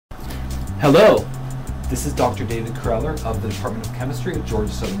Hello, this is Dr. David Kreller of the Department of Chemistry at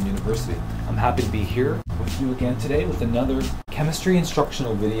Georgia Southern University. I'm happy to be here with you again today with another chemistry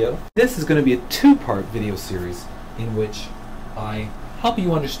instructional video. This is going to be a two-part video series in which I help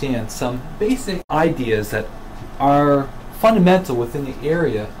you understand some basic ideas that are fundamental within the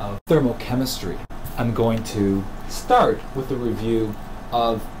area of thermochemistry. I'm going to start with a review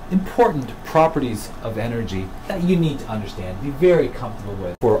of important properties of energy that you need to understand, be very comfortable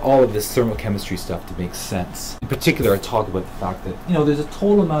with for all of this thermochemistry stuff to make sense. In particular, I talk about the fact that, there's a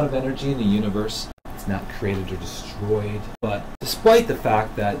total amount of energy in the universe. It's not created or destroyed, but despite the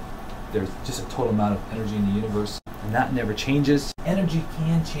fact that there's just a total amount of energy in the universe, and that never changes, energy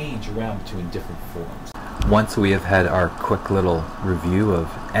can change around between different forms. Once we have had our quick little review of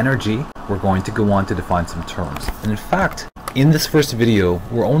energy, we're going to go on to define some terms. And in fact, in this first video,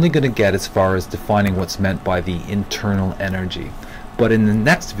 we're only going to get as far as defining what's meant by the internal energy. But in the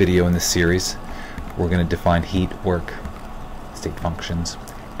next video in this series, we're going to define heat, work, state functions,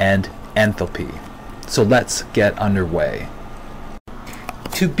 and enthalpy. So let's get underway.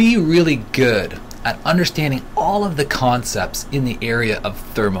 To be really good at understanding all of the concepts in the area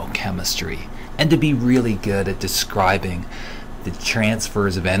of thermochemistry, and to be really good at describing the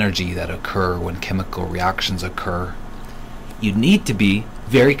transfers of energy that occur when chemical reactions occur, you need to be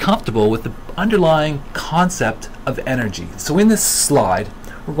very comfortable with the underlying concept of energy. So in this slide,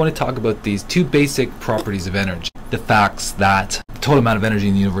 we're going to talk about these two basic properties of energy. The facts that the total amount of energy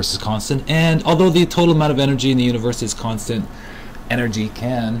in the universe is constant, and although the total amount of energy in the universe is constant, energy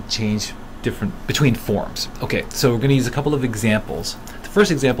can change between forms. Okay, so we're going to use a couple of examples. The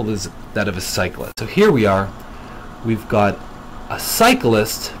first example is that of a cyclist. So here we've got a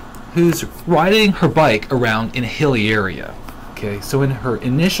cyclist who's riding her bike around in a hilly area. Okay, so in her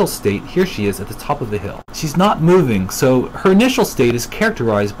initial state, here she is at the top of the hill. She's not moving, so her initial state is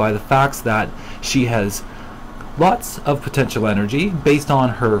characterized by the facts that she has lots of potential energy based on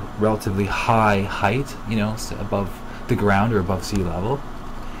her relatively high height, above the ground or above sea level,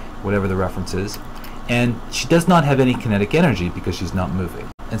 whatever the reference is, and she does not have any kinetic energy because she's not moving.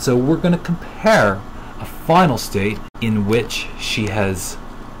 And so we're going to compare a final state in which she has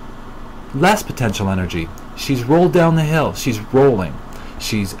less potential energy. She's rolled down the hill, she's rolling,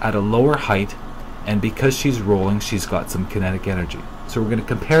 she's at a lower height, and because she's rolling, she's got some kinetic energy. So we're going to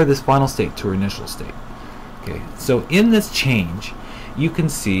compare this final state to her initial state. Okay, so in this change, you can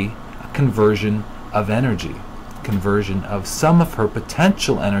see a conversion of energy, conversion of some of her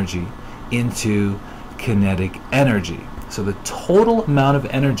potential energy into kinetic energy. So the total amount of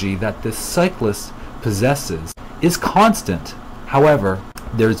energy that this cyclist possesses is constant. However,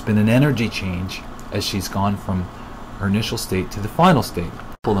 there's been an energy change as she's gone from her initial state to the final state.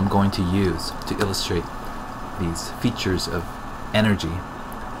 What I'm going to use to illustrate these features of energy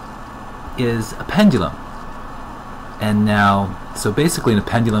is a pendulum. And now, so basically in a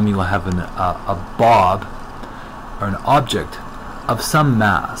pendulum you will have a bob or an object of some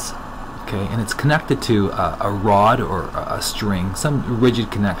mass, okay, and it's connected to a rod or a string, some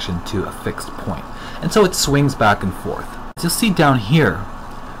rigid connection to a fixed point. And so it swings back and forth. As you'll see down here,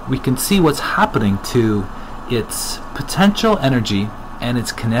 we can see what's happening to its potential energy and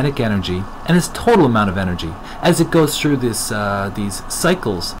its kinetic energy and its total amount of energy as it goes through these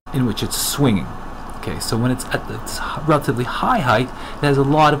cycles in which it's swinging. Okay, so when it's at its relatively high height, it has a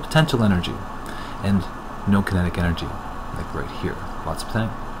lot of potential energy and no kinetic energy, like right here. Lots of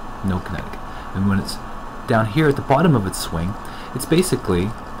potential, no kinetic. And when it's down here at the bottom of its swing, it's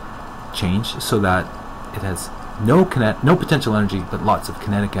basically changed so that it has no potential energy, but lots of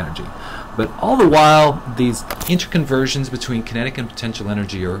kinetic energy. But all the while, these interconversions between kinetic and potential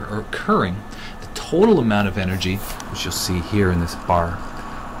energy are occurring. The total amount of energy, which you'll see here in this bar,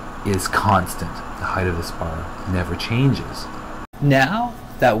 is constant. The height of this bar never changes. Now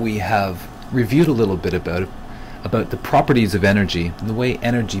that we have reviewed a little bit about the properties of energy and the way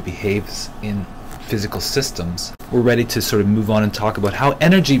energy behaves in physical systems, we're ready to sort of move on and talk about how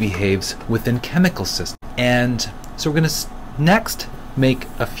energy behaves within chemical systems. And so we're going to next make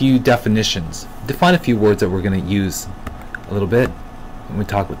a few definitions, define a few words that we're going to use a little bit when we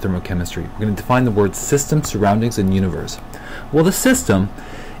talk about thermochemistry. We're going to define the words system, surroundings, and universe. Well, the system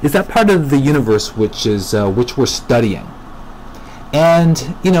is that part of the universe which we're studying.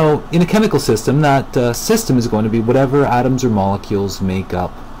 And, in a chemical system, that system is going to be whatever atoms or molecules make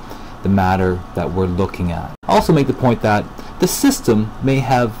up the matter that we're looking at. I'll also make the point that the system may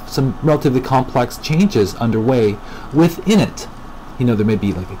have some relatively complex changes underway within it. there may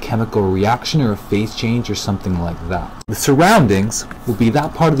be like a chemical reaction or a phase change or something like that. The surroundings will be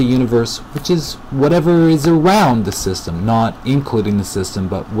that part of the universe which is whatever is around the system, not including the system,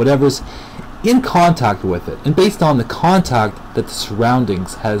 but whatever's in contact with it. And based on the contact that the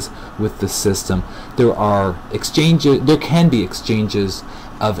surroundings has with the system, there can be exchanges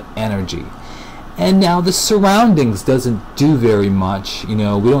of energy. And now the surroundings doesn't do very much. We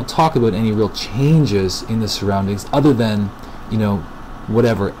don't talk about any real changes in the surroundings other than,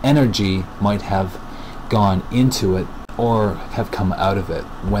 whatever energy might have gone into it or have come out of it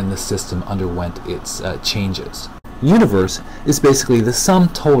when the system underwent its changes. Universe is basically the sum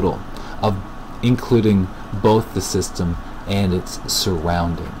total of including both the system and its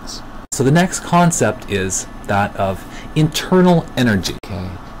surroundings. So the next concept is that of internal energy. Okay?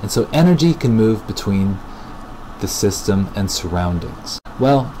 And so energy can move between the system and surroundings.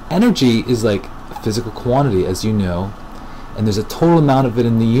 Well, energy is like a physical quantity, as you know, and there's a total amount of it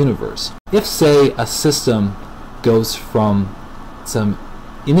in the universe. If, say, a system goes from some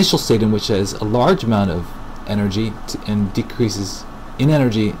initial state in which it has a large amount of energy and decreases in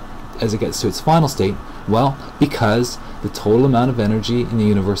energy as it gets to its final state, well, because the total amount of energy in the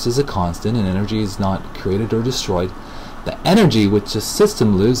universe is a constant and energy is not created or destroyed, the energy which the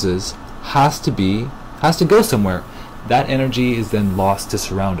system loses has to go somewhere. That energy is then lost to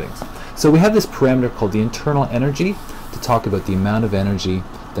surroundings. So we have this parameter called the internal energy to talk about the amount of energy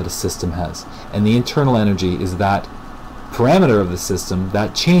that a system has. And the internal energy is that parameter of the system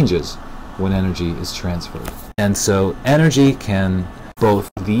that changes when energy is transferred. And so energy can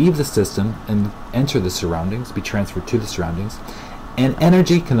both leave the system and enter the surroundings, be transferred to the surroundings, and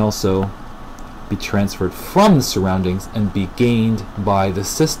energy can also be transferred from the surroundings and be gained by the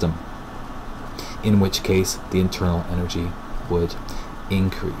system, in which case the internal energy would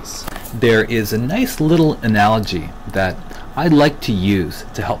increase. There is a nice little analogy that I like to use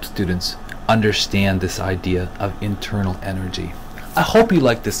to help students understand this idea of internal energy. I hope you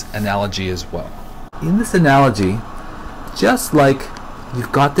like this analogy as well. In this analogy, just like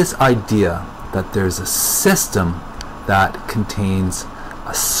you've got this idea that there's a system that contains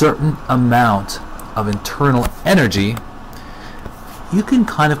a certain amount of internal energy, you can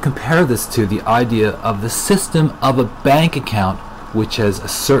kind of compare this to the idea of the system of a bank account which has a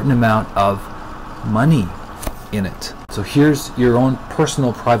certain amount of money in it. So here's your own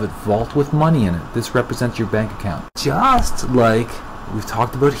personal private vault with money in it. This represents your bank account. Just like we've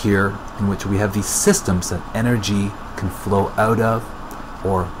talked about here, in which we have these systems that energy can flow out of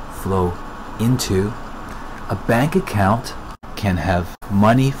or flow into, a bank account can have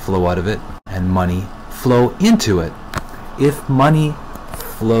money flow out of it and money flow into it. If money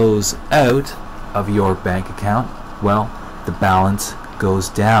flows out of your bank account, well, the balance goes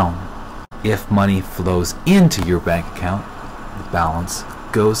down. If money flows into your bank account, the balance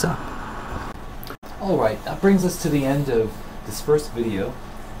goes up. Alright, that brings us to the end of this first video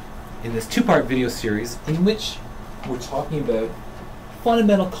in this two-part video series in which we're talking about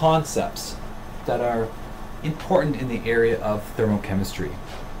fundamental concepts that are important in the area of thermochemistry.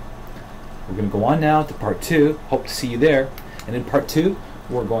 We're going to go on now to part 2. Hope to see you there. And in part 2,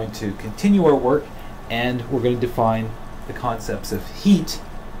 we're going to continue our work and we're going to define the concepts of heat,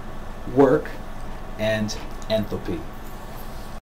 work, and enthalpy.